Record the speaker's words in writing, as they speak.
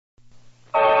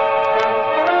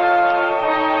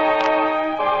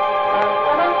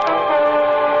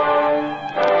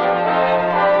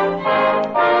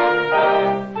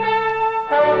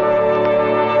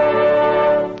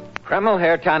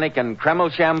Tonic and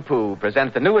Kreml Shampoo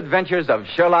present the new adventures of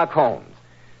Sherlock Holmes,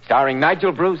 starring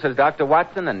Nigel Bruce as Dr.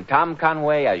 Watson and Tom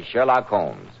Conway as Sherlock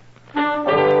Holmes.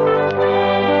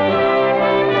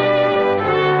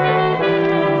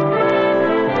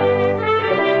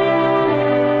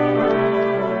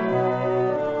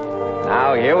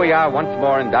 Now, here we are once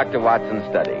more in Dr. Watson's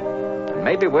study. And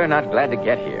maybe we're not glad to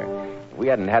get here. If we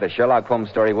hadn't had a Sherlock Holmes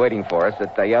story waiting for us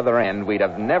at the other end, we'd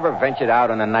have never ventured out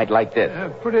on a night like this.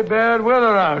 Pretty bad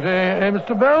weather out,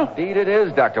 Mr. Bell? Indeed it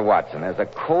is, Dr. Watson. There's a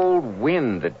cold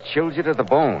wind that chills you to the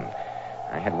bone.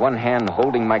 I had one hand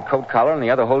holding my coat collar and the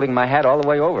other holding my hat all the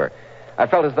way over. I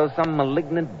felt as though some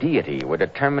malignant deity were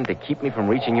determined to keep me from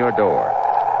reaching your door.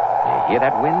 You hear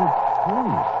that wind?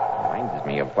 Reminds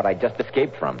me of what I just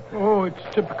escaped from. Oh, it's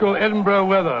typical Edinburgh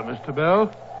weather, Mr.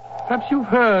 Bell. Perhaps you've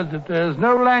heard that there's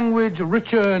no language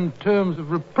richer in terms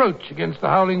of reproach against the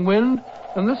howling wind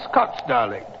than the Scots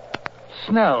dialect.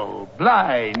 Snell,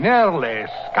 Bly, Nearly,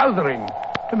 Scouthering,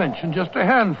 to mention just a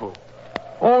handful.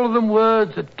 All of them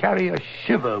words that carry a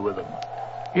shiver with them.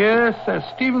 Yes, as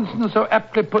Stevenson so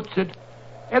aptly puts it,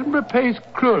 Edinburgh pays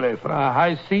cruelly for her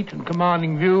high seat and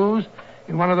commanding views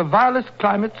in one of the vilest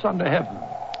climates under heaven.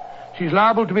 She's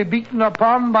liable to be beaten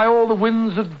upon by all the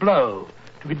winds that blow,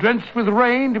 to be drenched with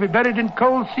rain, to be buried in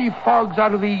cold sea fogs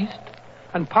out of the east,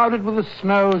 and powdered with the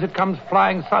snow as it comes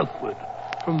flying southward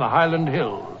from the Highland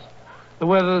hills. The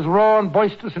weather's raw and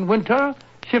boisterous in winter,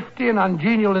 shifty and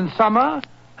ungenial in summer,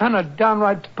 and a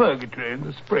downright purgatory in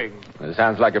the spring. It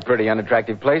sounds like a pretty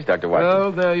unattractive place, Dr. Watson.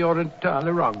 Well, there you're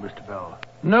entirely wrong, Mr. Bell.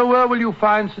 Nowhere will you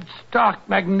find such stark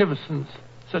magnificence,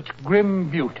 such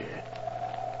grim beauty.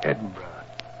 Edinburgh,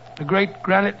 the great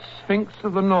granite sphinx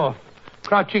of the north,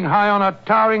 crouching high on a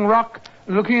towering rock,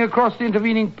 looking across the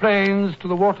intervening plains to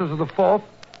the waters of the Forth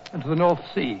and to the North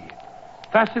Sea.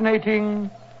 Fascinating,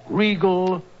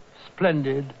 regal,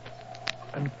 splendid,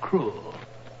 and cruel.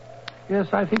 Yes,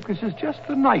 I think this is just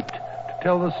the night to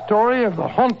tell the story of the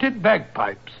haunted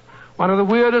Bagpipes, one of the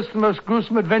weirdest and most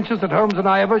gruesome adventures that Holmes and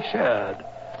I ever shared.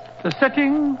 The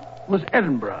setting was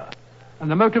Edinburgh, and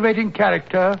the motivating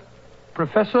character,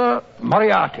 Professor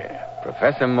Moriarty.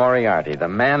 Professor Moriarty, the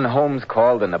man Holmes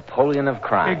called the Napoleon of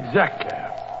crime. Exactly.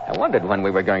 I wondered when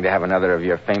we were going to have another of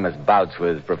your famous bouts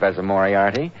with Professor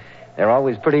Moriarty. They're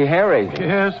always pretty hair-raising.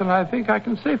 Yes, and I think I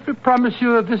can safely promise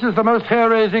you that this is the most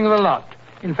hair-raising of the lot.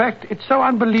 In fact, it's so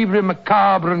unbelievably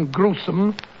macabre and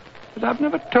gruesome that I've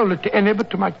never told it to any but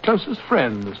to my closest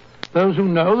friends, those who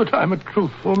know that I'm a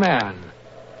truthful man.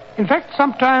 In fact,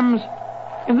 sometimes,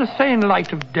 in the sane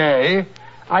light of day,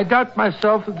 I doubt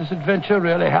myself that this adventure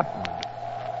really happened.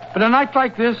 But a night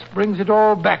like this brings it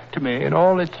all back to me in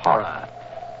all its horror.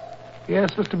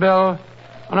 Yes, Mr. Bell,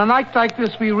 on a night like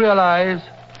this we realize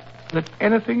that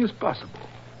anything is possible.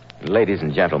 Ladies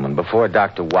and gentlemen, before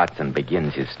Dr. Watson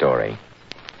begins his story,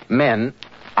 men,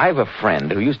 I have a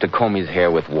friend who used to comb his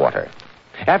hair with water.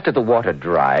 After the water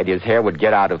dried, his hair would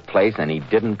get out of place and he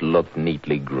didn't look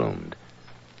neatly groomed.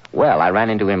 Well, I ran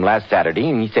into him last Saturday,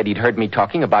 and he said he'd heard me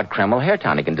talking about Kreml hair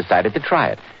tonic and decided to try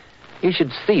it. You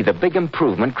should see the big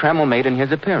improvement Kreml made in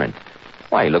his appearance.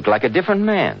 Why, he looked like a different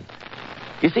man.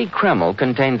 You see, Kreml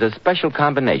contains a special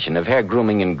combination of hair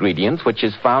grooming ingredients which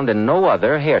is found in no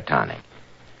other hair tonic.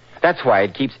 That's why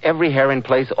it keeps every hair in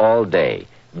place all day,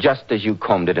 just as you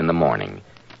combed it in the morning.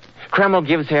 Kreml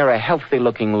gives hair a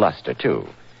healthy-looking luster, too.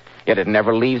 Yet it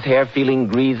never leaves hair feeling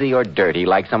greasy or dirty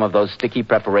like some of those sticky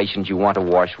preparations you want to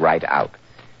wash right out.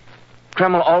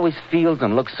 Kreml always feels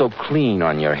and looks so clean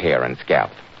on your hair and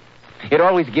scalp. It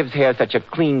always gives hair such a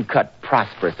clean-cut,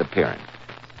 prosperous appearance.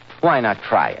 Why not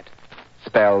try it?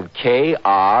 Spelled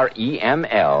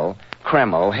Kreml,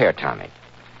 Kreml Hair Tonic.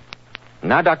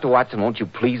 Now, Dr. Watson, won't you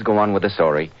please go on with the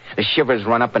story? The shivers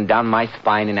run up and down my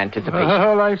spine in anticipation.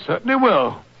 Well, I certainly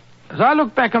will. As I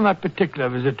look back on that particular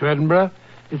visit to Edinburgh,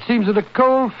 it seems that a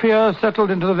cold fear settled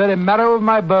into the very marrow of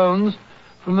my bones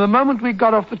from the moment we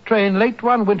got off the train late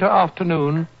one winter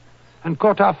afternoon and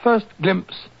caught our first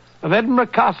glimpse of Edinburgh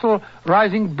Castle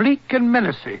rising bleak and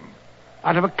menacing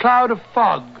out of a cloud of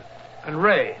fog and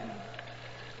rain.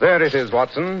 There it is,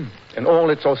 Watson, in all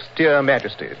its austere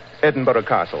majesty, Edinburgh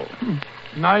Castle.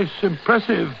 Nice,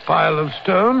 impressive pile of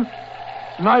stone.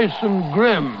 Nice and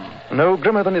grim. No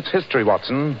grimmer than its history,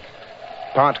 Watson.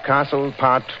 Part castle,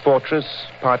 part fortress,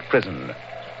 part prison.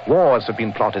 Wars have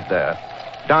been plotted there.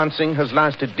 Dancing has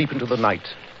lasted deep into the night.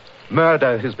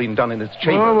 Murder has been done in its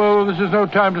chambers. Oh, well, this is no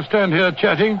time to stand here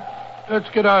chatting. Let's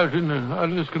get out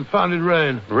of this confounded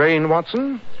rain. Rain,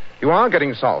 Watson? You are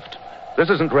getting soft. This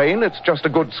isn't rain, it's just a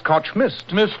good Scotch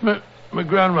mist. Mist, my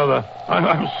grandmother.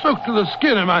 I'm soaked to the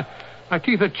skin and my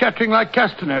teeth are chattering like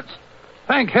castanets.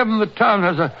 Thank heaven the town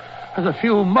has a There's a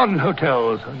few modern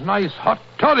hotels. A nice hot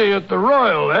toddy at the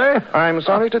Royal, eh? I'm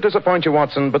sorry to disappoint you,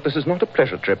 Watson, but this is not a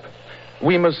pleasure trip.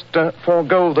 We must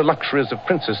forego the luxuries of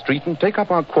Princess Street and take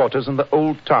up our quarters in the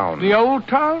Old Town. The Old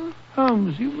Town?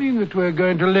 Holmes, you mean that we're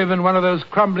going to live in one of those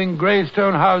crumbling grey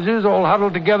stone houses all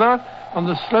huddled together on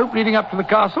the slope leading up to the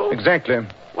castle? Exactly.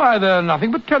 Why, they're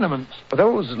nothing but tenements.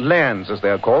 Those lands, as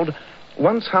they're called,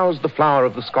 once housed the flower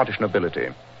of the Scottish nobility.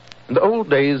 In the old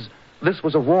days, this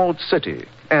was a walled city,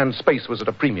 and space was at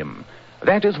a premium.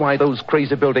 That is why those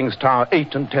crazy buildings tower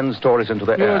 8 and 10 stories into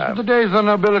the air. Yes, but the days of the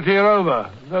nobility are over.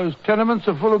 Those tenements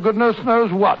are full of goodness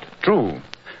knows what. True.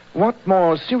 What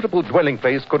more suitable dwelling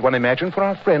place could one imagine for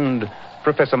our friend,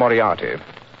 Professor Moriarty?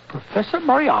 Professor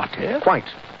Moriarty? Quite.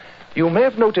 You may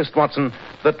have noticed, Watson,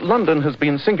 that London has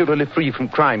been singularly free from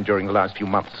crime during the last few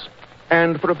months.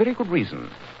 And for a very good reason.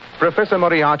 Professor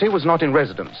Moriarty was not in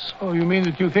residence. Oh, you mean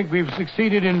that you think we've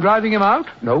succeeded in driving him out?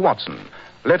 No, Watson.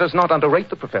 Let us not underrate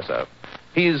the professor.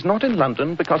 He is not in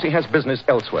London because he has business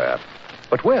elsewhere.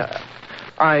 But where?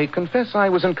 I confess I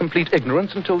was in complete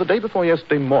ignorance until the day before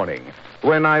yesterday morning,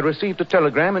 when I received a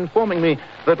telegram informing me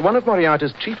that one of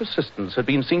Moriarty's chief assistants had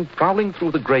been seen prowling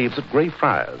through the graves at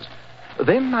Greyfriars.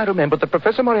 Then I remembered that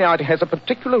Professor Moriarty has a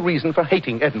particular reason for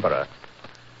hating Edinburgh.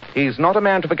 He's not a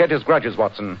man to forget his grudges,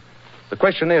 Watson. The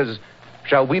question is,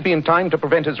 shall we be in time to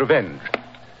prevent his revenge?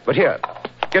 But here,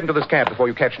 get into this cab before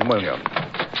you catch pneumonia.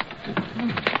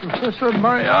 Professor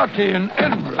Moriarty in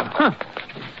Edinburgh. Huh.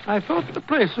 I thought the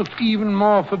place looked even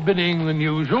more forbidding than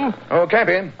usual. Oh,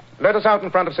 cabby, let us out in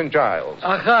front of St. Giles.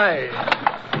 Aye.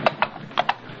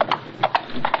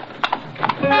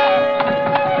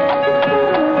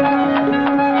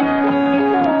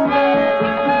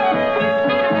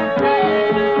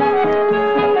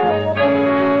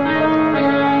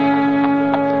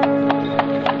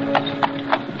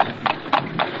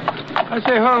 I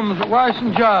say, Holmes, why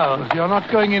St. Giles? You're not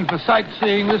going in for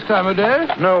sightseeing this time of day?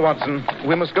 No, Watson.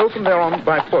 We must go from there on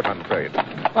by foot, I'm afraid.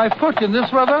 By foot in this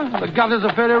weather? The gutters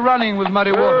are fairly running with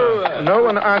muddy water. No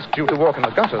one asked you to walk in the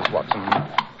gutters, Watson.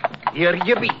 Here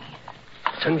you be.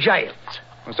 St. Giles.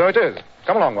 So it is.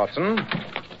 Come along, Watson.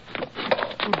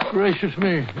 Good gracious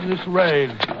me, this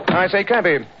rain. I say,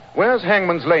 cabby, where's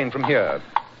Hangman's Lane from here?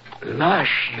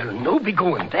 Lush, you'll no be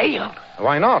going there.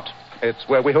 Why not? It's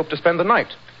where we hope to spend the night.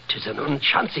 'Tis an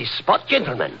unchancy spot,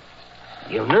 gentlemen.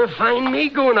 You'll no find me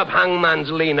going up Hangman's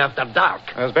Lane after dark.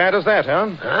 As bad as that, huh?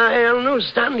 I'll no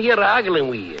stand here arguing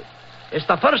with you. It's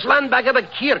the first land back of the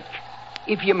kirk,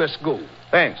 if you must go.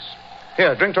 Thanks.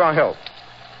 Here, drink to our health.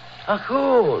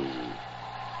 Achone.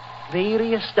 There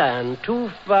you stand, two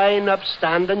fine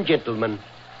upstanding gentlemen,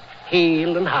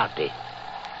 hale and hearty,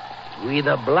 with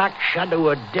a black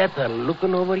shadow of death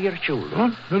looking over your shoulder.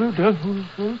 Huh?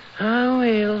 Ah,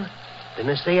 well,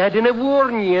 dinna say I didn't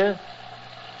warn you.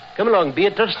 Come along,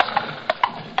 Beatrice.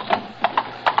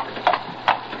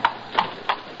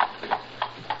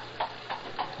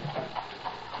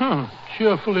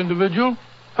 Cheerful individual.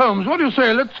 Holmes, what do you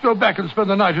say? Let's go back and spend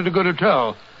the night at a good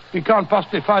hotel. We can't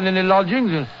possibly find any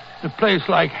lodgings in a place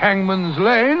like Hangman's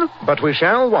Lane. But we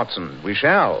shall, Watson. We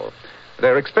shall.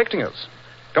 They're expecting us.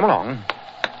 Come along.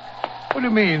 What do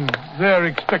you mean, they're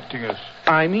expecting us?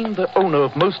 I mean the owner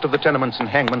of most of the tenements in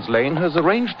Hangman's Lane has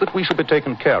arranged that we should be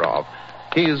taken care of.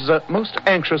 He's most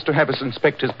anxious to have us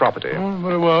inspect his property. Oh,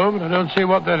 very well, but I don't see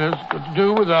what that has got to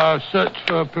do with our search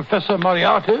for Professor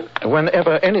Moriarty.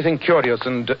 Whenever anything curious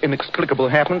and inexplicable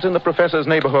happens in the professor's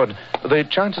neighborhood, the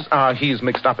chances are he's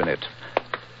mixed up in it.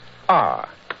 Ah,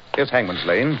 here's Hangman's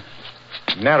Lane.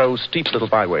 Narrow, steep little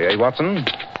byway, eh, Watson?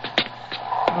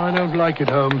 I don't like it,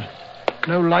 Holmes.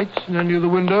 No lights in any of the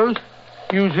windows.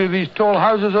 Usually these tall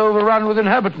houses are overrun with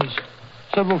inhabitants.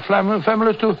 Several families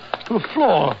to a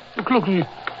floor. Look,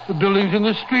 the buildings in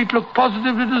this street look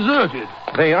positively deserted.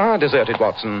 They are deserted,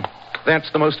 Watson.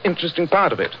 That's the most interesting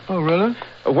part of it. Oh, really?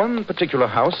 One particular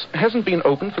house hasn't been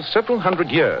open for several hundred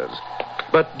years.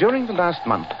 But during the last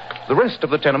month, the rest of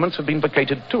the tenements have been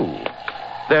vacated too.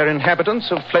 Their inhabitants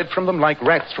have fled from them like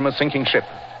rats from a sinking ship.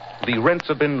 The rents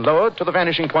have been lowered to the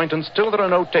vanishing point, and still there are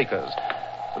no takers.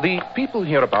 The people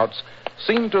hereabouts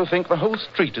seem to think the whole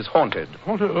street is haunted.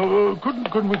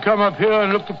 Couldn't we come up here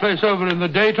and look the place over in the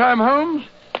daytime, Holmes?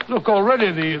 Look,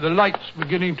 already the light's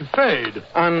beginning to fade.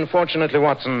 Unfortunately,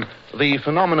 Watson, the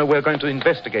phenomena we're going to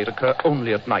investigate occur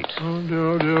only at night.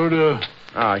 Oh, dear.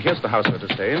 Ah, here's the house we're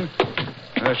to stay in.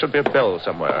 There should be a bell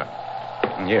somewhere.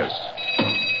 Yes.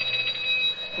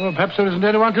 Well, perhaps there isn't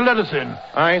anyone to let us in.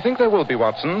 I think there will be,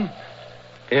 Watson.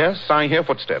 Yes, I hear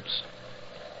footsteps.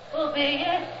 Obey.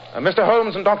 Mr.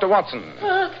 Holmes and Dr. Watson.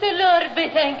 Oh, the Lord be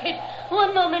thanked.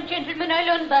 One moment, gentlemen.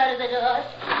 I'll unbar the door.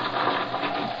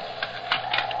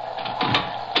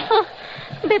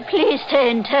 be pleased to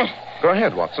enter? Go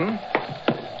ahead, Watson.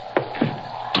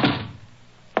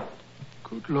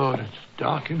 Good Lord, it's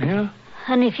dark in here.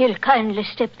 And if you'll kindly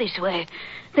step this way,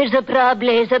 there's a bra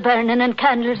blaze a-burning and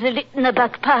candles a-lit in the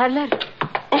back parlour.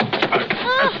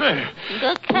 I say.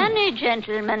 Go canny,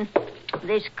 gentlemen.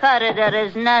 This corridor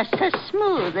is not so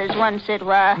smooth as once it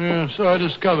was. Yeah, so I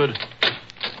discovered.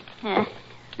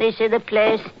 This is the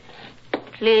place.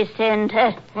 Please to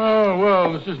enter. Oh,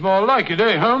 well, this is more like it,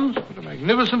 eh, Holmes? What a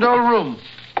magnificent old room.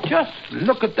 Just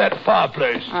look at that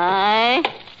fireplace. Aye.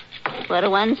 For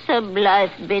once a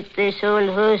blithe bit, this old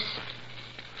house.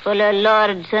 Full of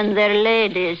lords and their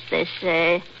ladies, they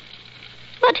say.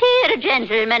 But here,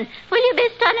 gentlemen, will you be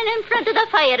standing in front of the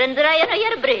fire and drying out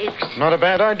your breeks? Not a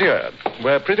bad idea.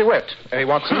 We're pretty wet, eh,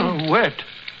 Watson? Wet.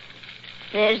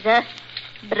 There's a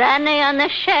brandy on the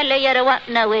shell you're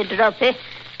wanting away, Droppy.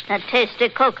 A tasty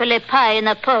cockle pie in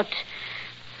a pot.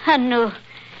 And no,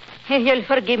 you'll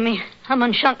forgive me. I'm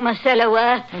unshunk myself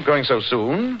away. Going so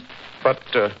soon? But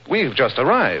we've just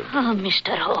arrived. Oh,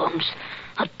 Mr. Holmes,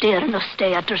 I dare not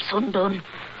stay after sundown.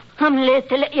 I'm late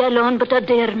to let you alone, but I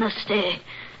dare not stay.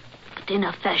 But in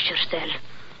a fash yourself.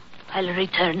 I'll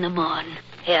return them on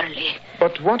early.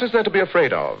 But what is there to be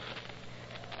afraid of?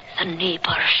 The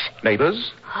neighbours.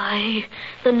 Neighbors? Aye,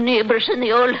 the neighbours in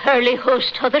the old Hurley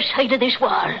house t'other side of this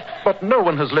wall. But no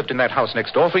one has lived in that house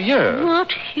next door for years.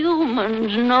 Not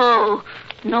humans, no.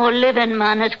 No living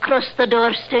man has crossed the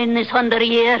doorstone this 100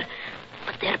 year.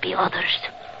 But there be others.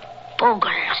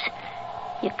 Bogles.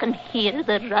 You can hear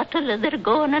the rattle of their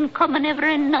going and coming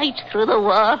every night through the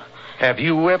wall. Have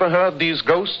you ever heard these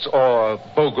ghosts, or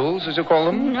bogles, as you call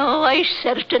them? No, I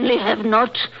certainly have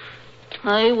not.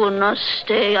 I will not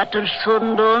stay after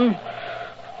sundown.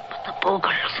 But the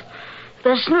bogles,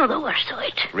 there's no the worst of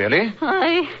it. Really?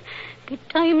 Aye. At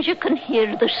times you can hear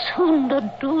the sound of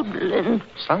doodling.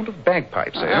 Sound of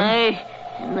bagpipes, eh? Aye.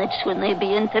 And that's when they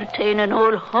be entertaining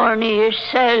old Horny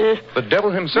yourself. The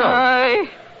devil himself? Aye.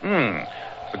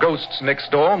 The ghosts next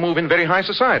door move in very high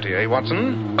society, eh,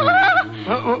 Watson?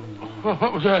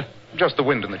 What was that? Just the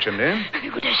wind in the chimney. I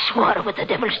would have swore with the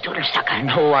devil's doodle sucker.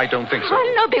 No, I don't think so.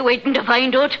 I'll not be waiting to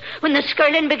find out. When the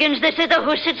skirling begins, this is the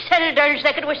house itself, dirge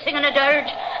like it was singing a dirge.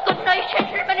 Good night,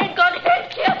 gentlemen, and God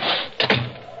help you.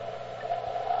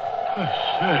 I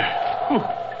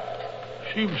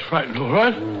say. She was frightened, all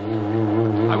right.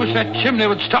 I wish that chimney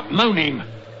would stop moaning.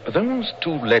 Those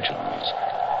two legends,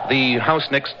 the house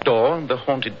next door and the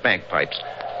haunted bagpipes,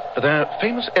 they're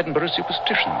famous Edinburgh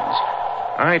superstitions.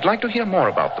 I'd like to hear more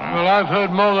about them. Well, I've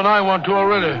heard more than I want to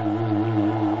already.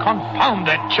 Confound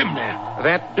that chimney.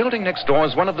 That building next door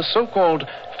is one of the so-called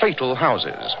fatal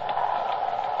houses.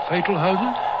 Fatal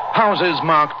houses? Houses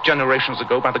marked generations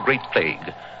ago by the Great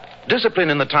Plague. Discipline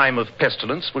in the time of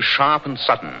pestilence was sharp and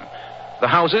sudden. The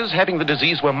houses having the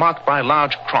disease were marked by a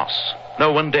large cross.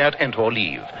 No one dared enter or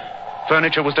leave.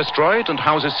 Furniture was destroyed and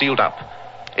houses sealed up.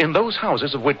 In those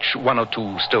houses, of which one or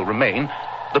two still remain,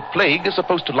 the plague is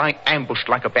supposed to lie ambushed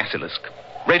like a basilisk,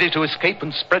 ready to escape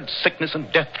and spread sickness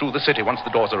and death through the city once the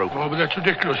doors are open. Oh, but that's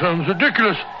ridiculous, Holmes,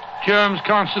 ridiculous. Germs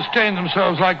can't sustain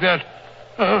themselves like that.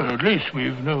 At least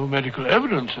we've no medical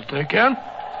evidence that they can.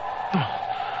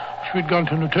 Wish we'd gone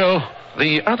to an hotel.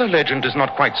 The other legend is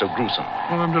not quite so gruesome.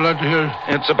 Well, I'm delighted to hear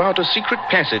it. It's about a secret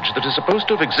passage that is supposed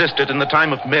to have existed in the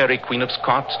time of Mary, Queen of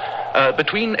Scots,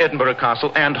 between Edinburgh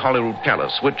Castle and Holyrood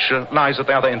Palace, which lies at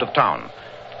the other end of town.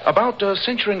 About a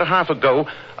century and a half ago,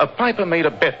 a piper made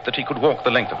a bet that he could walk the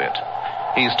length of it.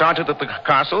 He started at the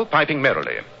castle, piping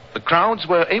merrily. The crowds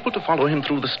were able to follow him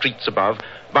through the streets above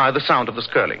by the sound of the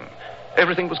skirling.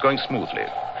 Everything was going smoothly.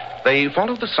 They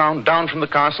followed the sound down from the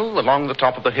castle along the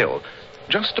top of the hill.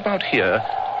 Just about here,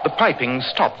 the piping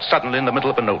stopped suddenly in the middle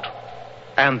of a note.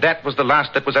 And that was the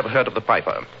last that was ever heard of the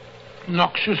piper.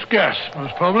 Noxious gas,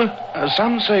 most probably.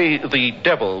 Some say the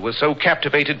devil was so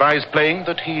captivated by his playing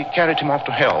that he carried him off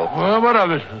to hell. Well, what of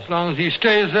it? As long as he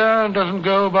stays there and doesn't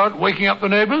go about waking up the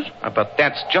neighbors. But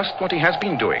that's just what he has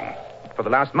been doing for the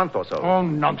last month or so. Oh,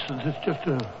 nonsense. It's just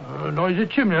a noisy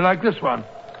chimney like this one.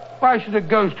 Why should a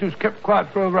ghost who's kept quiet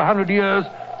for over 100 years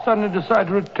suddenly decide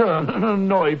to return and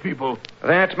annoy people?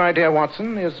 That, my dear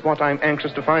Watson, is what I'm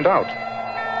anxious to find out.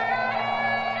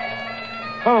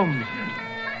 Holmes.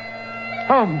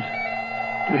 Holmes,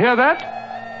 do you hear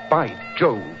that? By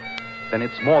Jove. Then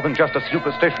it's more than just a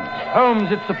superstition. Holmes,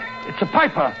 it's a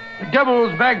piper. The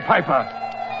devil's bagpiper.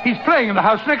 He's playing in the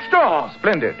house next door.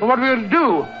 Splendid. Well, what are we going to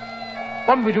do?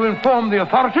 Want me to inform the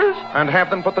authorities? And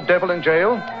have them put the devil in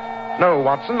jail? No,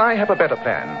 Watson, I have a better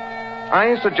plan.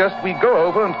 I suggest we go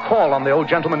over and call on the old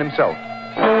gentleman himself.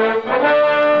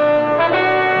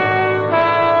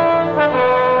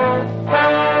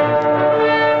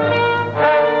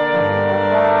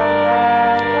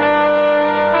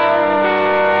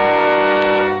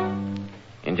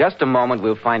 just a moment,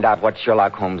 we'll find out what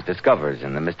Sherlock Holmes discovers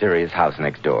in the mysterious house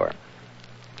next door.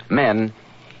 Men,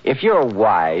 if you're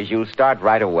wise, you'll start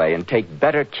right away and take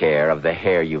better care of the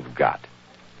hair you've got.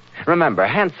 Remember,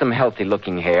 handsome,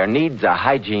 healthy-looking hair needs a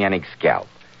hygienic scalp.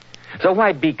 So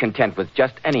why be content with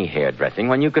just any hair dressing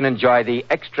when you can enjoy the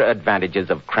extra advantages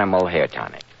of Kreml Hair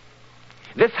Tonic?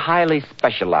 This highly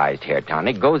specialized hair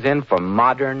tonic goes in for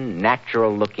modern,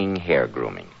 natural-looking hair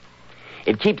grooming.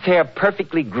 It keeps hair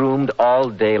perfectly groomed all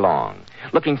day long,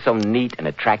 looking so neat and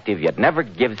attractive, yet never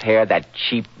gives hair that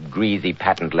cheap, greasy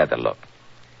patent leather look.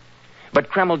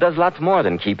 But Kreml does lots more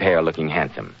than keep hair looking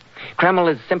handsome.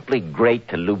 Kreml is simply great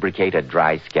to lubricate a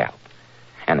dry scalp.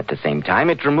 And at the same time,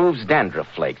 it removes dandruff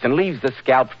flakes and leaves the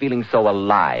scalp feeling so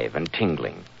alive and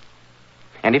tingling.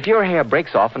 And if your hair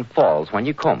breaks off and falls when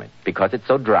you comb it because it's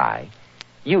so dry,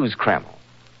 use Kreml,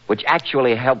 which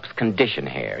actually helps condition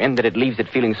hair in that it leaves it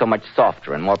feeling so much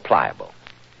softer and more pliable.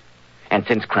 And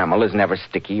since Kreml is never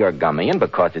sticky or gummy, and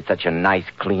because it's such a nice,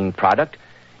 clean product,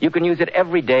 you can use it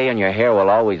every day and your hair will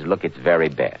always look its very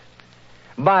best.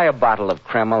 Buy a bottle of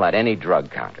Kreml at any drug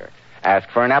counter. Ask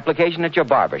for an application at your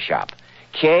barber shop.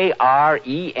 Kreml,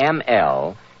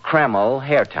 Kreml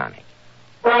Hair Tonic.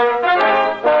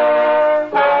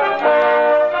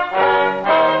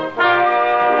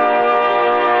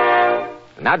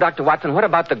 Now, Dr. Watson, what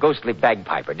about the ghostly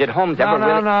bagpiper? Did Holmes ever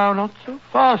really... No, not so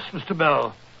fast, Mr.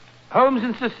 Bell. Holmes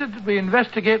insisted that we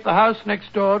investigate the house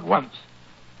next door at once.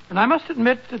 And I must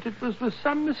admit that it was with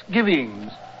some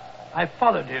misgivings I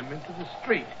followed him into the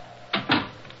street.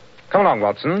 Come along,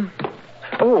 Watson.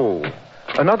 Oh,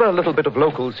 another little bit of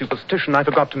local superstition I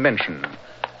forgot to mention.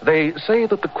 They say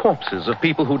that the corpses of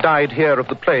people who died here of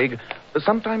the plague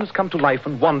sometimes come to life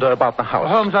and wander about the house.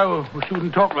 Holmes, I wish you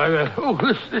wouldn't talk like that. Oh,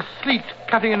 this sleet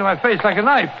cutting into my face like a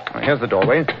knife. Here's the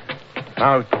doorway.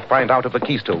 Now find out if the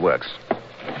key still works.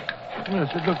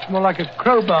 Yes, it looks more like a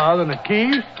crowbar than a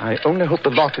key. I only hope the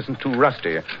lock isn't too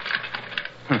rusty.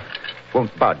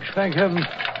 Won't budge. Thank heaven.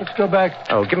 Let's go back.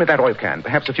 Oh, give me that oil can.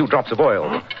 Perhaps a few drops of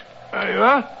oil. There you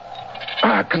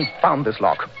are. Confound this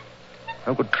lock.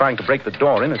 No good trying to break the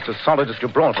door in. It's as solid as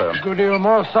Gibraltar. A good deal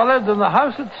more solid than the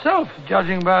house itself,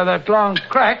 judging by that long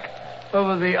crack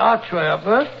over the archway up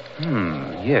there.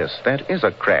 Yes, that is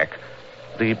a crack.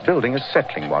 The building is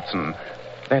settling, Watson.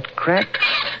 That crack...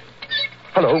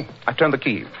 Hello, I turned the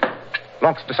key.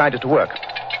 Lock's decided to work.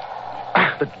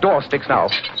 The door sticks now.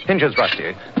 Hinges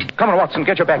rusty. Come on, Watson,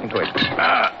 get your back into it.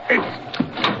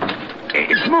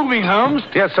 It's moving, Holmes.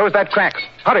 Yes, so is that crack.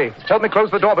 Hurry, help me close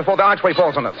the door before the archway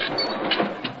falls on us.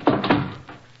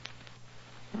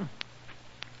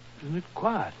 Isn't it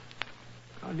quiet?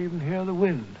 Can't even hear the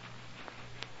wind.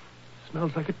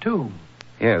 Smells like a tomb.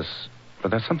 Yes, but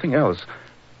there's something else.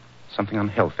 Something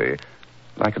unhealthy.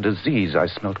 Like a disease I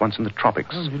smelt once in the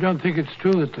tropics. Well, you don't think it's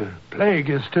true that the plague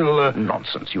is still...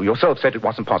 Nonsense. You yourself said it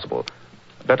wasn't possible.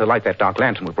 Better light that dark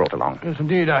lantern we brought along. Yes,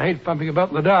 indeed. I hate bumping about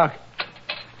in the dark.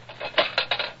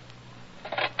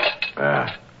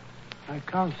 I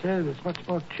can't say that it's much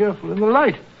more cheerful in the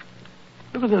light.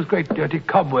 Look at those great dirty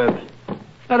cobwebs.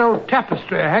 That old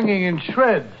tapestry hanging in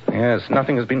shreds. Yes,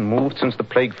 nothing has been moved since the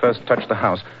plague first touched the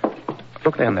house.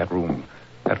 Look there in that room.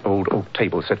 That old oak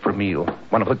table set for a meal.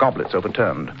 One of the goblets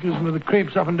overturned. Gives me the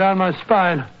creeps up and down my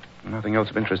spine. Nothing else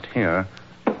of interest here.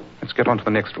 Let's get on to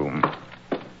the next room.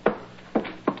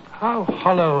 How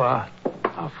hollow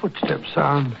our footsteps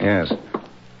sound. Yes.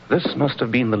 This must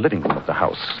have been the living room of the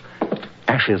house.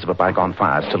 Ashes of a bygone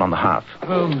fire still on the hearth.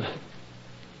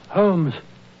 Holmes.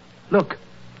 Look.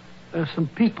 There's some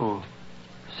people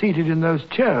seated in those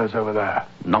chairs over there.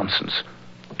 Nonsense.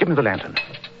 Give me the lantern.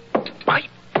 By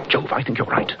Jove, I think you're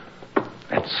right.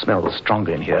 That smells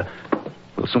stronger in here.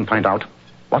 We'll soon find out.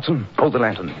 Watson, hold the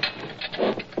lantern.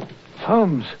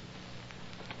 Holmes.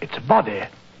 It's a body.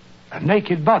 A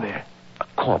naked body. A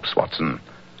corpse, Watson.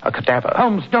 A cadaver.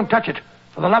 Holmes, don't touch it.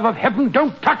 For the love of heaven,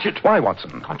 don't touch it. Why,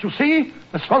 Watson? Can't you see?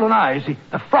 The swollen eyes,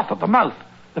 the froth at the mouth,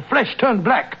 the flesh turned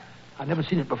black. I've never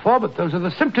seen it before, but those are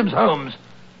the symptoms, Holmes.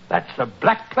 That's the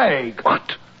Black Plague.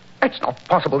 What? That's not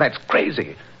possible. That's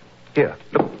crazy. Here,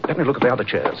 look. Let me look at the other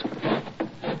chairs.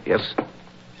 Yes,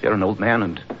 here an old man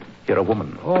and here a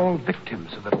woman. All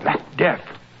victims of the Black Death.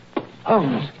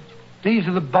 Holmes, these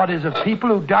are the bodies of people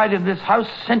who died in this house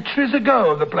centuries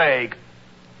ago of the plague.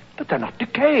 But they're not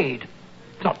decayed.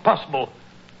 It's not possible.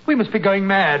 We must be going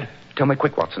mad. Tell me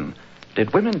quick, Watson.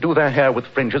 Did women do their hair with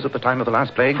fringes at the time of the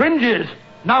last plague? Fringes?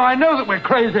 Now I know that we're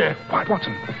crazy. Quiet,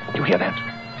 Watson. Do you hear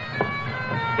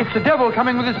that? It's the devil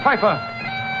coming with his piper.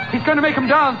 He's going to make him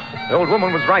dance. The old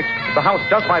woman was right. The house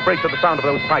does vibrate to the sound of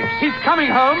those pipes. He's coming,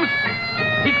 Holmes.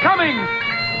 He's coming.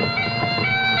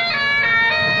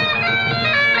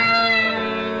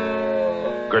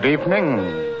 Good evening,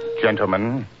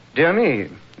 gentlemen. Dear me,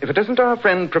 if it isn't our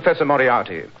friend Professor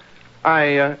Moriarty.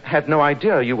 I had no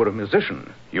idea you were a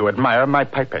musician. You admire my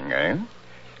piping, eh?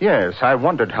 Yes, I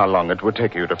wondered how long it would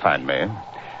take you to find me.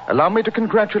 Allow me to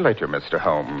congratulate you, Mr.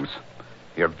 Holmes.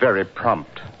 You're very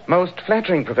prompt. Most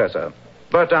flattering, Professor.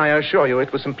 But I assure you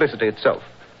it was simplicity itself.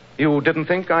 You didn't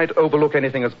think I'd overlook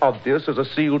anything as obvious as a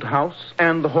sealed house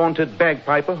and the haunted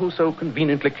bagpiper who so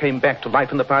conveniently came back to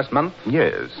life in the past month?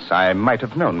 Yes, I might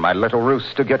have known my little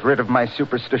ruse to get rid of my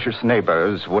superstitious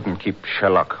neighbors wouldn't keep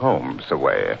Sherlock Holmes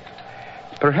away.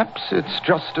 Perhaps it's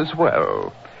just as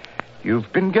well.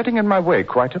 You've been getting in my way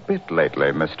quite a bit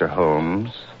lately, Mr.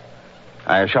 Holmes.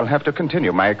 I shall have to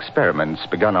continue my experiments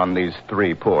begun on these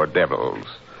 3 poor devils.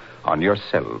 On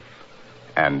yourself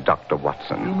and Dr.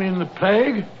 Watson. You mean the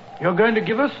plague? You're going to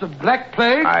give us the Black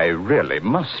Plague? I really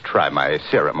must try my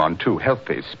serum on 2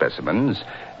 healthy specimens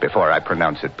before I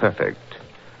pronounce it perfect.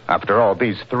 After all,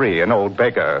 these 3, an old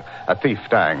beggar, a thief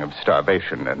dying of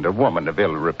starvation, and a woman of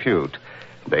ill repute,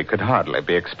 they could hardly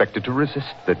be expected to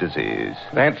resist the disease.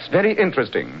 That's very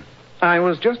interesting. I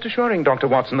was just assuring Dr.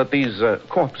 Watson that these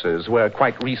corpses were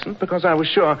quite recent because I was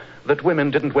sure that women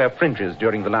didn't wear fringes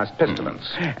during the last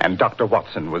pestilence. And Dr.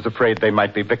 Watson was afraid they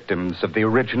might be victims of the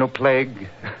original plague.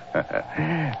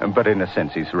 But in a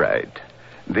sense, he's right.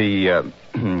 The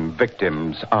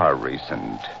victims are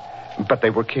recent, but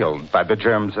they were killed by the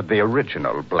germs of the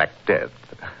original Black Death.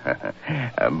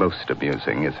 Most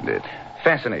amusing, isn't it?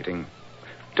 Fascinating.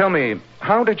 Tell me,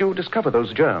 how did you discover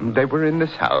those germs? They were in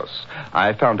this house.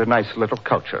 I found a nice little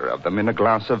culture of them in a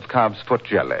glass of calf's foot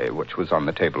jelly, which was on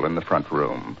the table in the front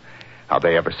room. How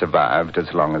they ever survived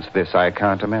as long as this, I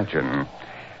can't imagine.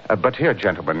 But here,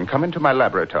 gentlemen, come into my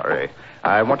laboratory.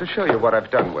 I want to show you what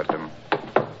I've done with them.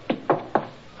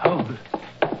 Holmes,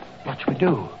 what shall we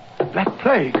do? The Black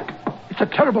Plague. It's a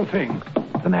terrible thing.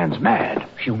 The man's mad.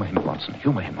 Humor him, Watson.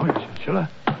 Humor him. Oh, yes, shall I?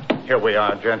 Here we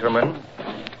are, gentlemen.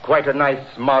 Quite a nice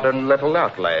modern little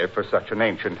outlay for such an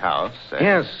ancient house.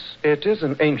 Yes, it is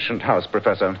an ancient house,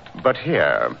 Professor. But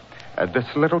here, this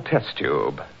little test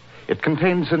tube, it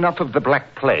contains enough of the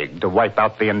Black Plague to wipe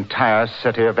out the entire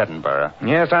city of Edinburgh.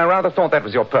 Yes, I rather thought that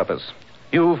was your purpose.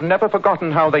 You've never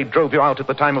forgotten how they drove you out at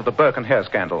the time of the Burke and Hare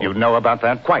scandal. You know about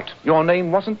that? Quite. Your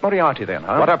name wasn't Moriarty then,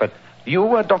 huh? What of it? You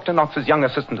were Dr. Knox's young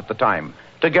assistant at the time.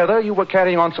 Together, you were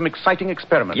carrying on some exciting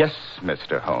experiments. Yes,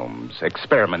 Mr. Holmes.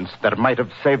 Experiments that might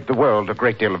have saved the world a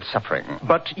great deal of suffering.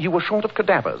 But you were short of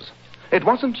cadavers. It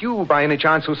wasn't you, by any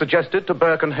chance, who suggested to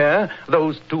Burke and Hare,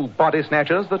 those 2 body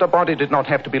snatchers, that a body did not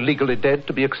have to be legally dead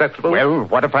to be acceptable? Well,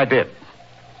 what if I did?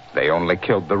 They only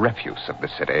killed the refuse of the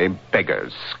city.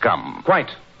 Beggars, scum. Quite.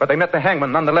 But they met the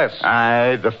hangman nonetheless.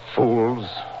 Aye, the fools.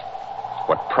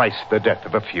 What price the death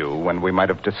of a few when we might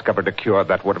have discovered a cure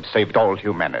that would have saved all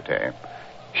humanity?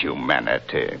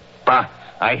 Humanity. Bah,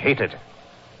 I hate it.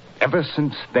 Ever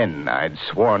since then, I'd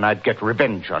sworn I'd get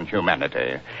revenge on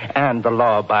humanity, and the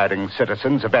law-abiding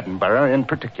citizens of Edinburgh in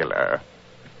particular.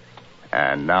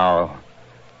 And now,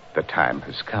 the time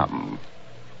has come.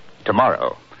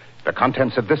 Tomorrow, the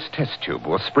contents of this test tube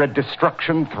will spread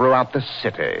destruction throughout the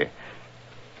city.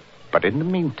 But in the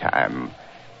meantime,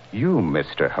 you,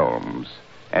 Mr. Holmes,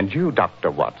 and you, Dr.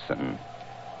 Watson,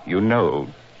 you know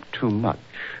too much.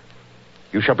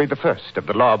 You shall be the first of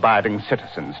the law-abiding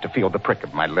citizens to feel the prick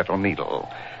of my little needle.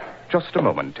 Just a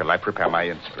moment till I prepare my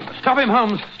instrument. Stop him,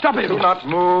 Holmes. Stop him. Do not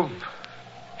move,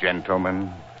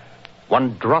 gentlemen.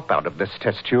 1 drop out of this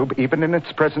test tube, even in its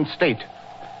present state,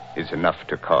 is enough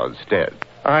to cause death.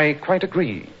 I quite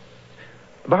agree.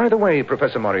 By the way,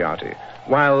 Professor Moriarty,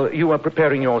 while you are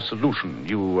preparing your solution,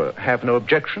 you have no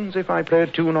objections if I play a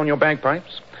tune on your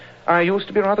bagpipes? I used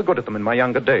to be rather good at them in my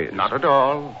younger days. Not at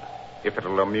all. If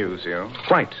it'll amuse you.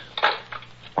 Quite.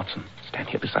 Watson, stand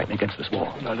here beside me against this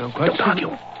wall. I don't quite argue.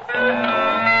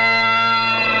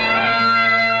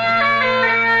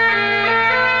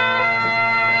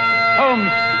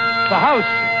 Holmes, the house.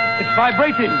 It's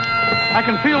vibrating. I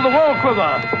can feel the wall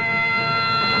quiver.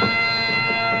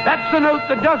 That's the note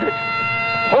that does it.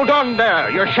 Hold on there.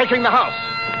 You're shaking the house.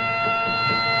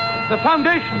 The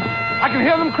foundations. I can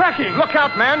hear them cracking. Look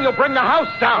out, man. You'll bring the house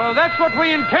down. Well, that's what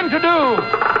we intend to do.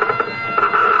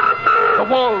 The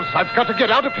walls. I've got to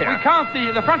get out of here. We can't.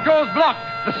 The front door's blocked.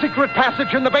 The secret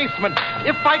passage in the basement.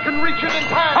 If I can reach it in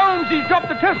time. Holmes, he's dropped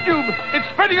the test tube. It's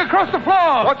spreading across the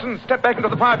floor. Watson, step back into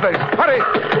the fireplace. Hurry.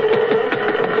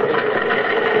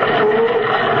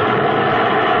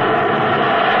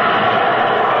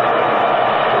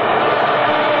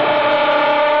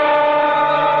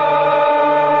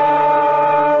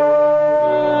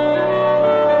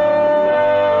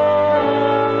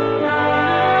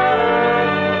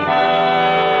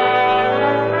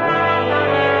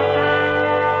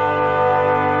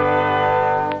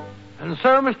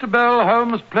 Mr. Bell,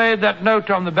 Holmes played that note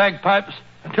on the bagpipes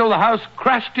until the house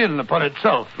crashed in upon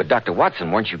itself. But, Dr.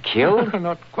 Watson, weren't you killed?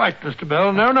 Not quite, Mr.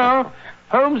 Bell. No.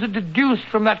 Holmes had deduced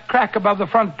from that crack above the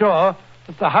front door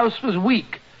that the house was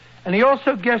weak, and he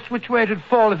also guessed which way it would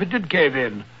fall if it did cave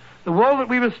in. The wall that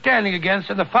we were standing against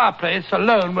and the fireplace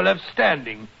alone were left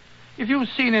standing. If you've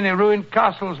seen any ruined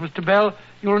castles, Mr. Bell,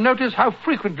 you'll notice how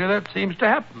frequently that seems to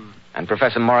happen. And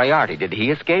Professor Moriarty, did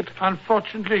he escape?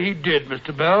 Unfortunately, he did,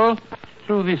 Mr. Bell,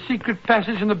 through the secret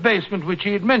passage in the basement which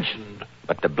he had mentioned.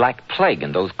 But the Black Plague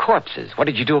and those corpses, what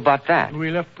did you do about that?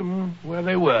 We left them where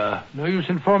they were. No use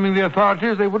informing the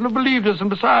authorities. They wouldn't have believed us, and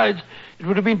besides, it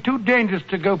would have been too dangerous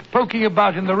to go poking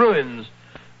about in the ruins.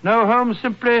 No, Holmes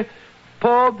simply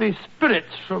poured the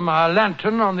spirits from our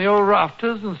lantern on the old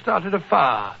rafters and started a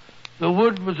fire. The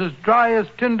wood was as dry as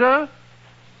tinder,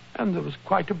 and there was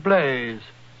quite a blaze.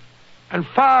 And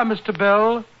fire, Mr.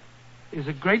 Bell, is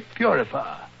a great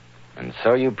purifier. And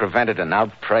so you prevented an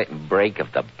outbreak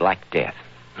of the Black Death.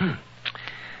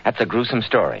 That's a gruesome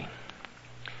story.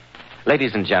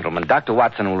 Ladies and gentlemen, Dr.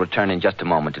 Watson will return in just a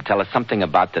moment to tell us something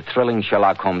about the thrilling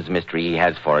Sherlock Holmes mystery he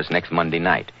has for us next Monday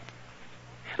night.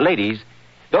 Ladies,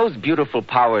 those beautiful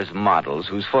Powers models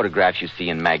whose photographs you see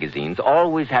in magazines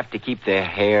always have to keep their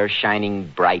hair shining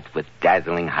bright with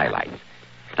dazzling highlights.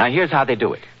 Now, here's how they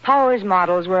do it. Powers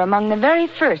models were among the very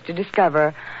first to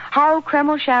discover how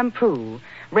Kreml shampoo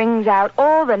brings out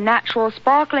all the natural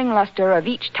sparkling luster of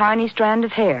each tiny strand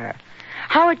of hair.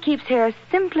 How it keeps hair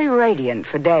simply radiant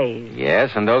for days.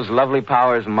 Yes, and those lovely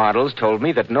Powers models told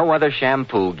me that no other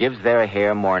shampoo gives their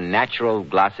hair more natural,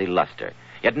 glossy luster.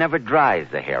 It never dries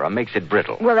the hair or makes it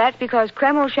brittle. Well, that's because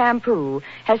Kreml shampoo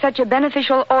has such a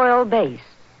beneficial oil base.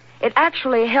 It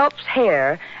actually helps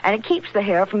hair, and it keeps the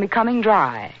hair from becoming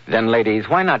dry. Then, ladies,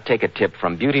 why not take a tip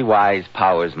from beauty-wise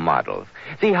Powers models?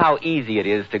 See how easy it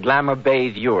is to glamour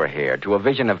bathe your hair to a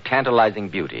vision of tantalizing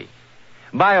beauty.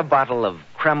 Buy a bottle of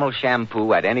Kreml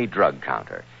shampoo at any drug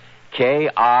counter.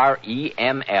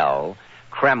 Kreml,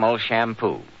 Kreml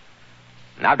shampoo.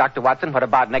 Now, Dr. Watson, what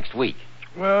about next week?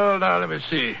 Well, now, let me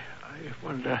see. I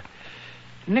wonder.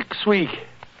 Next week,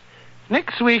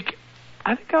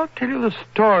 I think I'll tell you the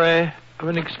story of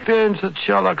an experience that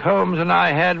Sherlock Holmes and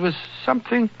I had with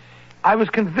something I was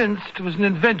convinced was an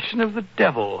invention of the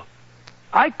devil.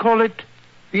 I call it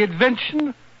the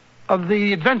adventure of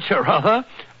the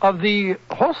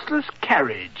horseless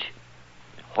carriage.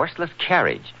 Horseless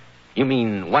carriage? You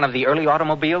mean one of the early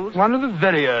automobiles? One of the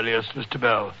very earliest, Mr.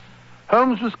 Bell.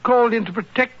 Holmes was called in to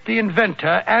protect the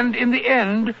inventor and, in the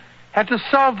end, had to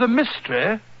solve the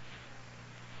mystery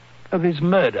of his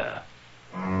murder.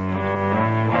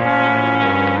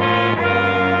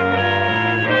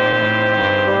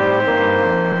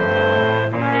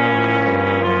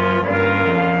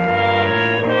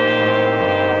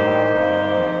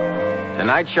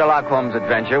 Tonight's Sherlock Holmes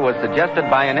adventure was suggested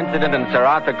by an incident in Sir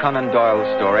Arthur Conan Doyle's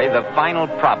story, The Final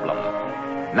Problem.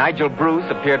 Nigel Bruce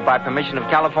appeared by permission of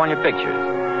California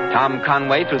Pictures. Tom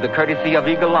Conway through the courtesy of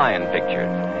Eagle Lion Pictures.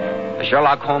 The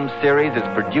Sherlock Holmes series is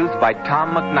produced by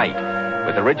Tom McKnight,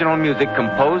 with original music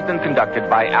composed and conducted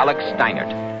by Alex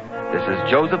Steinert. This is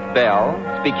Joseph Bell,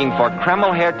 speaking for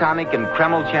Kreml Hair Tonic and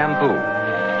Kreml Shampoo,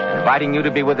 inviting you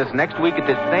to be with us next week at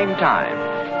this same time,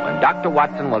 when Dr.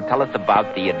 Watson will tell us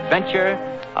about the adventure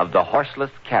of the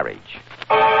horseless carriage.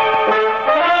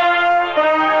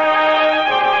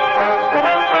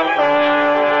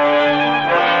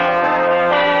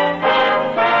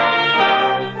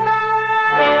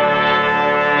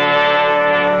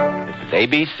 This is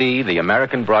ABC, the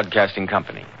American Broadcasting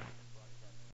Company.